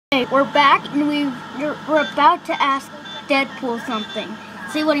Okay, we're back and we're about to ask Deadpool something.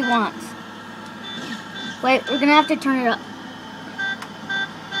 See what he wants. Wait, we're gonna have to turn it up.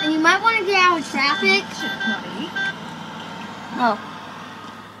 And you might want to get out of traffic. Oh.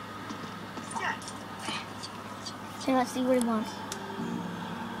 Okay, let's see what he wants.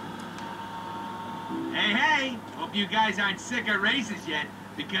 Hey, hope you guys aren't sick of races yet,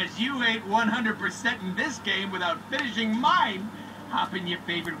 because you ain't 100% in this game without finishing mine. Hop in your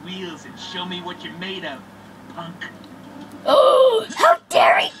favorite wheels and show me what you're made of, punk. Oh, how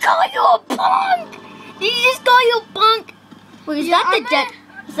dare he call you a punk? Did he just call you a punk? Wait, is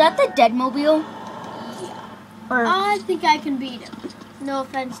that the Deadmobile? Or I think I can beat him. No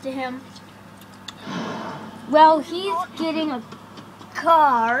offense to him. well, he's getting a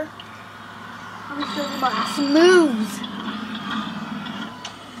car. Some moves.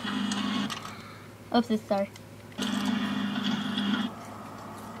 Oops, sorry.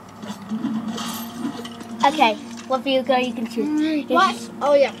 Okay, what vehicle you can choose? What?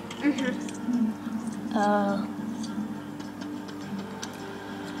 Oh yeah.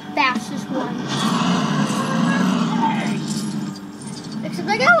 Fastest one. Except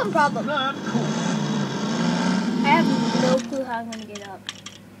I got one problem. I have no clue how I'm gonna get up.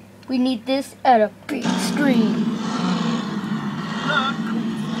 We need this at a big screen.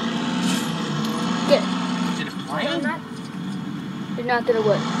 Good. You're not gonna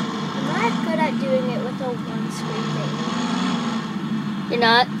what? I'm not good at doing it with a one screen thing. You're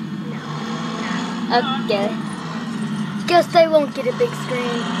not? No. Okay. Guess they won't get a big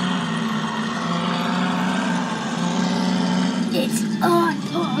screen. It's on,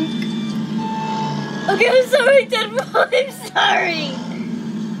 punk. Okay, I'm sorry, Deadpool. I'm sorry.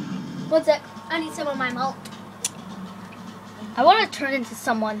 One sec. I need some of my milk. I want to turn into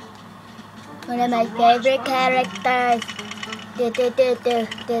someone. One of my favorite characters. The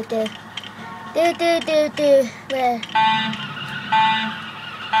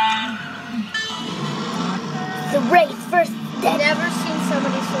race first. Never seen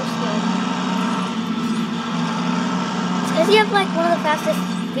somebody so slow. Because you have like one of the fastest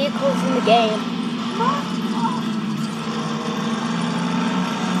vehicles in the game.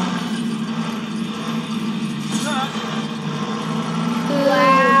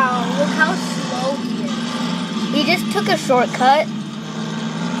 Wow, look how slow he is. He just took a shortcut.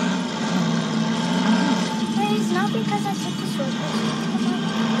 Wait, it's not because I took the shortcut.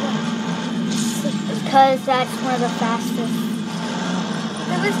 Because that's one of the fastest.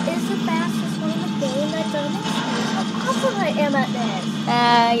 This is the fastest one in the game. That doesn't make sense. How awesome I am at this.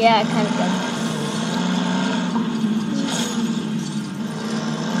 Yeah, it kind of does.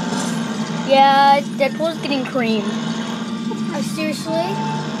 Yeah, Deadpool's getting creamed. Seriously?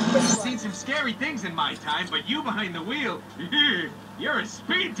 I've seen some scary things in my time, but you behind the wheel, you're a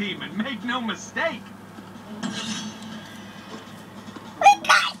speed demon, make no mistake. We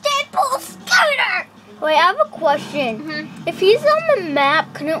got Deadpool's scooter! Wait, I have a question. If he's on the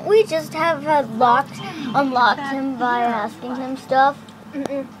map, couldn't we just have unlocked him by asking him stuff?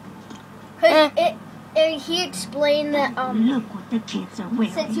 Because he explained that Look what the kids are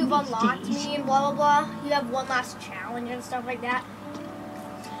wearing since you've these unlocked days. me and blah blah blah, you have one last challenge and stuff like that.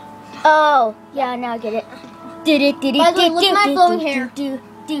 Oh, yeah, now I get it. By the way, look at my flowing hair. Oh,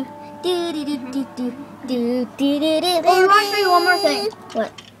 I want to show you one more thing.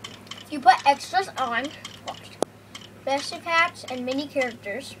 What? If you put extras on, watch. Festive hats and mini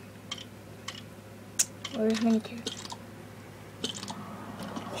characters. Where's mini characters?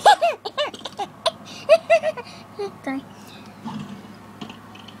 Sorry.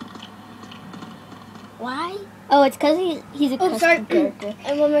 Why? Oh, it's because he's a custom sorry. character.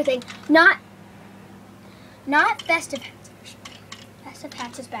 And one more thing. Not festive hats. Festive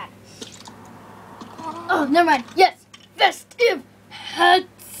hats is bad. Oh, never mind. Yes, festive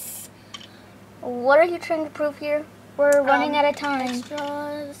hats. What are you trying to prove here? We're running out of time.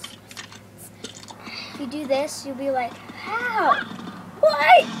 Extras. If you do this, you'll be like, how?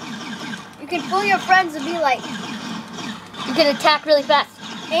 What? You can fool your friends and be like, You can attack really fast.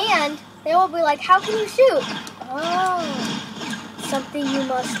 and they will be like, how can you shoot? Oh, something you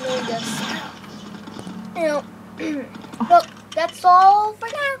must learn yourself. Well, that's all for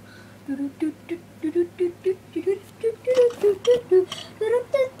now.